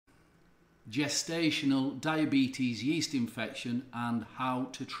gestational diabetes yeast infection and how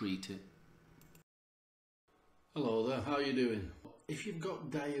to treat it. Hello there, how are you doing? If you've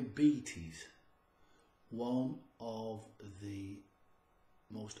got diabetes, one of the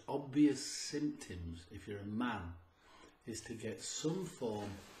most obvious symptoms, if you're a man, is to get some form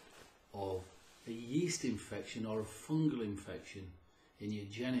of a yeast infection or a fungal infection in your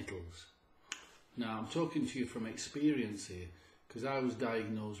genitals. Now, I'm talking to you from experience here, because I was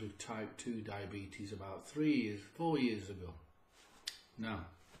diagnosed with type 2 diabetes about 4 years ago. Now,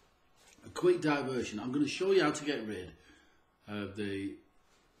 a quick diversion. I'm going to show you how to get rid of the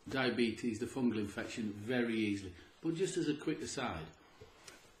diabetes, the fungal infection, very easily. But just as a quick aside,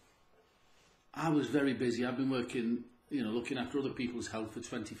 I was very busy. I've been working, looking after other people's health for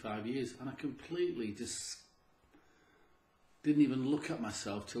 25 years, and I completely just didn't even look at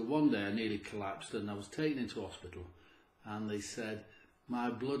myself till one day I nearly collapsed, and I was taken into hospital, and they said my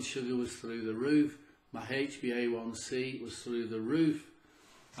blood sugar was through the roof, my HbA1c was through the roof,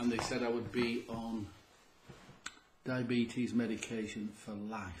 and they said I would be on diabetes medication for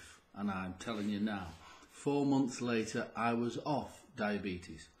life. And I'm telling you now, 4 months later I was off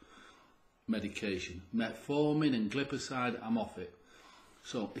diabetes medication, metformin and glipizide. I'm off it.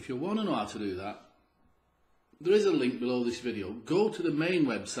 So if you want to know how to do that, there is a link below this video. Go to the main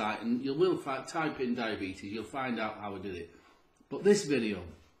website and you will type in diabetes, you'll find out how I did it. But this video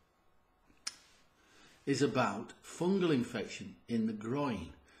is about fungal infection in the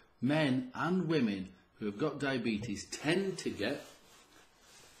groin. Men and women who have got diabetes tend to get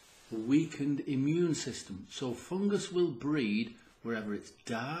a weakened immune system. So fungus will breed wherever it's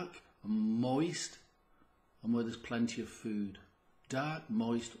dark and moist and where there's plenty of food. Dark,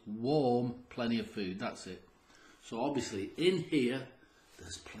 moist, warm, plenty of food, that's it. So obviously in here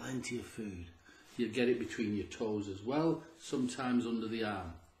there's plenty of food. You get it between your toes as well, sometimes under the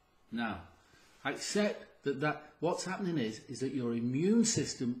arm. Now, accept that what's happening is that your immune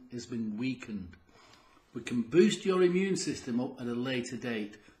system has been weakened. We can boost your immune system up at a later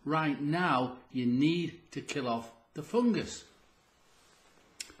date. Right now, you need to kill off the fungus.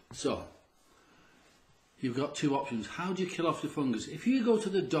 So, you've got two options. How do you kill off the fungus? If you go to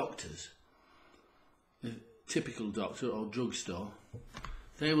the doctors, the typical doctor or drugstore,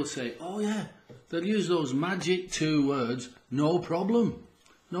 they will say, oh yeah, they'll use those magic 2 words, no problem,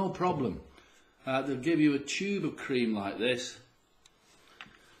 no problem. They'll give you a tube of cream like this,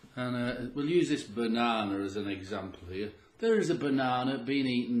 and we'll use this banana as an example here. There is a banana being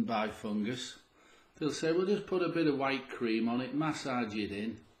eaten by fungus. They'll say, well, just put a bit of white cream on it, massage it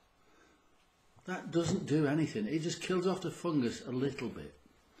in. That doesn't do anything. It just kills off the fungus a little bit.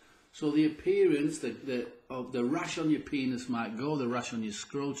 So the appearance of the rash on your penis might go, the rash on your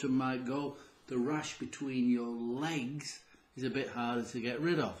scrotum might go, the rash between your legs is a bit harder to get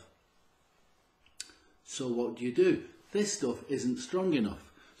rid of. So what do? This stuff isn't strong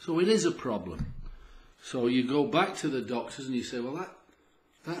enough. So it is a problem. So you go back to the doctors and you say, well,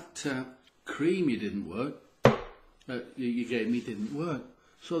 that cream you didn't work, you gave me didn't work.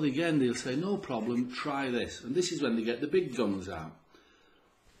 So again, they'll say, no problem, try this. And this is when they get the big guns out.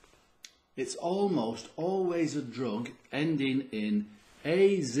 It's almost always a drug ending in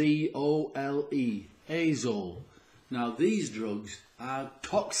azole, azole. Now these drugs are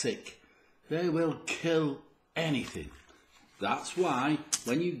toxic. They will kill anything. That's why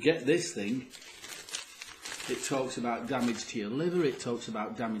when you get this thing, it talks about damage to your liver, it talks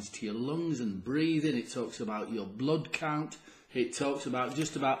about damage to your lungs and breathing, it talks about your blood count, it talks about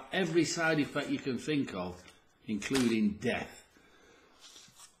just about every side effect you can think of, including death.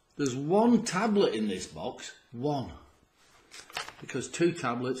 There's 1 tablet in this box, 1. Because 2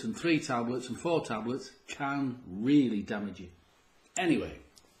 tablets and 3 tablets and 4 tablets can really damage you. Anyway,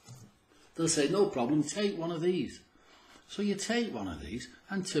 they'll say, no problem, take one of these. So you take one of these,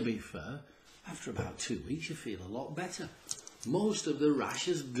 and to be fair, after about 2 weeks you feel a lot better. Most of the rash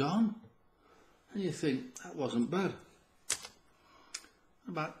is gone. And you think, that wasn't bad.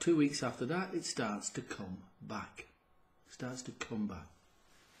 About 2 weeks after that, it starts to come back. It starts to come back.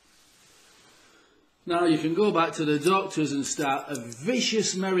 Now you can go back to the doctors and start a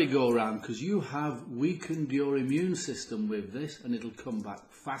vicious merry-go-round because you have weakened your immune system with this, and it'll come back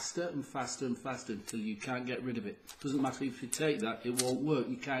faster and faster and faster until you can't get rid of it. Doesn't matter if you take that, it won't work.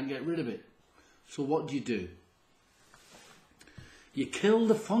 You can't get rid of it. So what do? You kill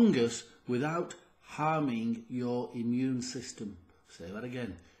the fungus without harming your immune system. Say that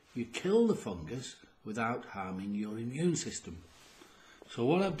again. You kill the fungus without harming your immune system. So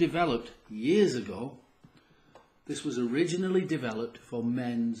what I've developed years ago This was originally developed for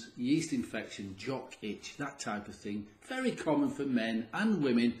men's yeast infection, jock itch, that type of thing. Very common for men and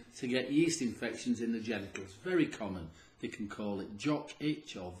women to get yeast infections in the genitals. Very common. They can call it jock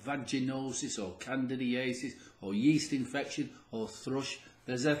itch or vaginosis or candidiasis or yeast infection or thrush.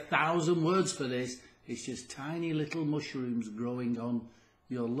 There's 1,000 words for this. It's just tiny little mushrooms growing on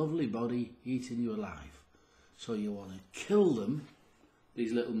your lovely body, eating you alive. So you want to kill them,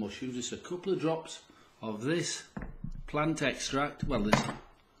 these little mushrooms. Just a couple of drops of this plant extract. Well, there's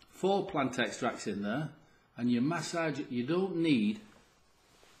 4 plant extracts in there, and you massage it. You don't need,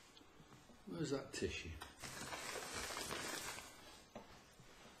 where's that tissue?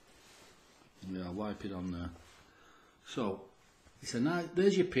 Yeah, I'll wipe it on there. So it's a nice,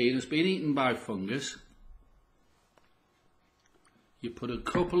 there's your penis being eaten by fungus. You put a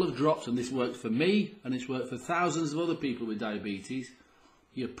couple of drops, and this works for me, and it's worked for thousands of other people with diabetes.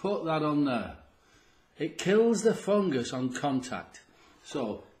 You put that on there. It kills the fungus on contact.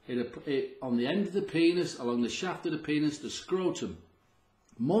 So it on the end of the penis, along the shaft of the penis, the scrotum.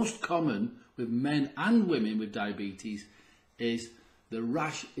 Most common with men and women with diabetes is the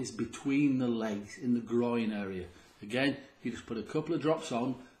rash is between the legs, in the groin area. Again, you just put a couple of drops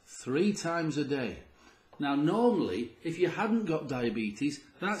on 3 times a day. Now normally, if you hadn't got diabetes,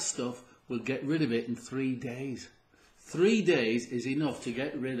 that stuff will get rid of it in 3 days. 3 days is enough to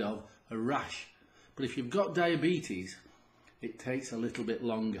get rid of a rash. But if you've got diabetes, it takes a little bit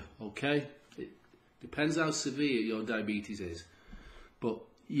longer, okay? It depends how severe your diabetes is. But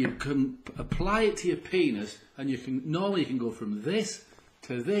you can apply it to your penis, and normally you can go from this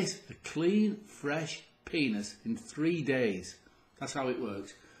to this, a clean, fresh penis in 3 days. That's how it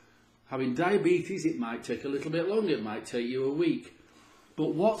works. Having diabetes, it might take a little bit longer. It might take you a week.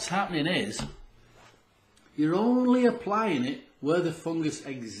 But what's happening is, you're only applying it where the fungus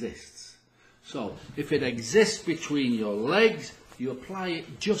exists. So, if it exists between your legs, you apply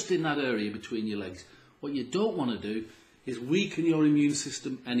it just in that area between your legs. What you don't want to do is weaken your immune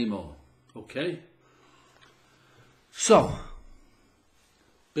system anymore. Okay? So,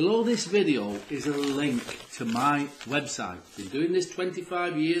 below this video is a link to my website. I've been doing this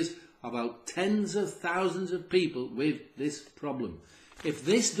 25 years. I've helped tens of thousands of people with this problem. If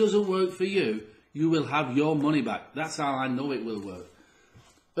this doesn't work for you, you will have your money back. That's how I know it will work.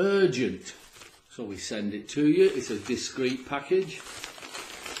 Urgent. So we send it to you. It's a discreet package.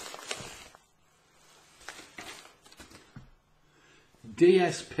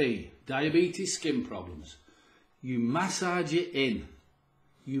 DSP, diabetes skin problems. You massage it in.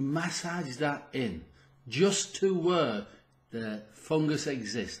 You massage that in just to where the fungus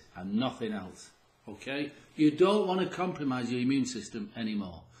exists and nothing else. Okay? You don't want to compromise your immune system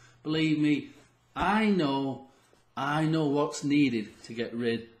anymore. Believe me, I know what's needed to get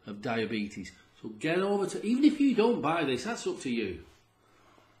rid of diabetes. So get over to, even if you don't buy this, that's up to you.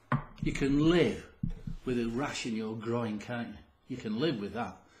 You can live with a rash in your groin, can't you? You can live with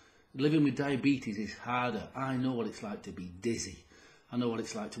that. Living with diabetes is harder. I know what it's like to be dizzy. I know what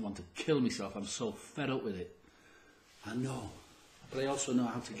it's like to want to kill myself. I'm so fed up with it. I know. But I also know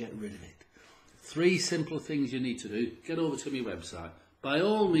how to get rid of it. 3 simple things you need to do. Get over to my website. By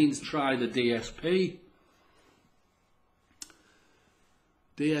all means, try the DSP.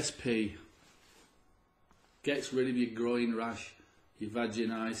 DSP gets rid of your groin rash, your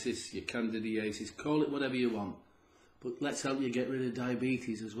vaginitis, your candidiasis. Call it whatever you want. But let's help you get rid of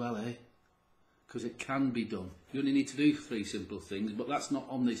diabetes as well, eh? Because it can be done. You only need to do 3 simple things, but that's not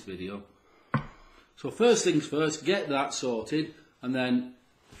on this video. So first things first, get that sorted, and then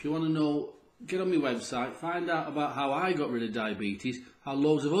if you want to know, get on my website, find out about how I got rid of diabetes, how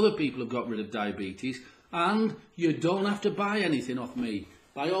loads of other people have got rid of diabetes, and you don't have to buy anything off me.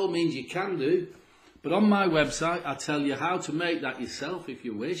 By all means you can do, but on my website I tell you how to make that yourself if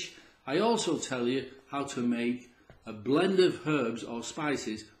you wish. I also tell you how to make a blend of herbs or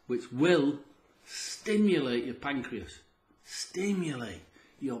spices which will stimulate your pancreas, stimulate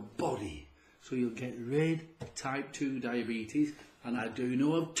your body, so you'll get rid of type 2 diabetes. And I do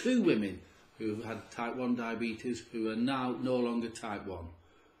know of 2 women who have had type 1 diabetes who are now no longer type 1.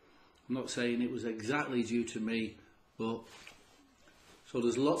 I'm not saying it was exactly due to me, but so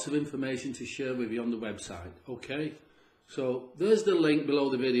there's lots of information to share with you on the website. Okay, so there's the link below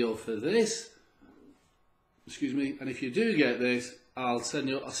the video for this. Excuse me, and if you do get this, I'll send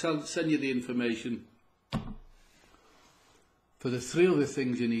you the information for the 3 other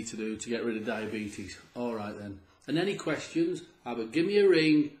things you need to do to get rid of diabetes. All right then. And any questions, either give me a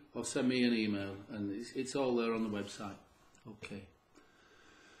ring or send me an email, and it's all there on the website. Okay.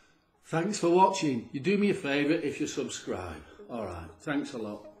 Thanks for watching. You do me a favour if you subscribe. All right. Thanks a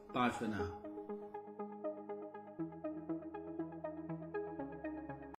lot. Bye for now.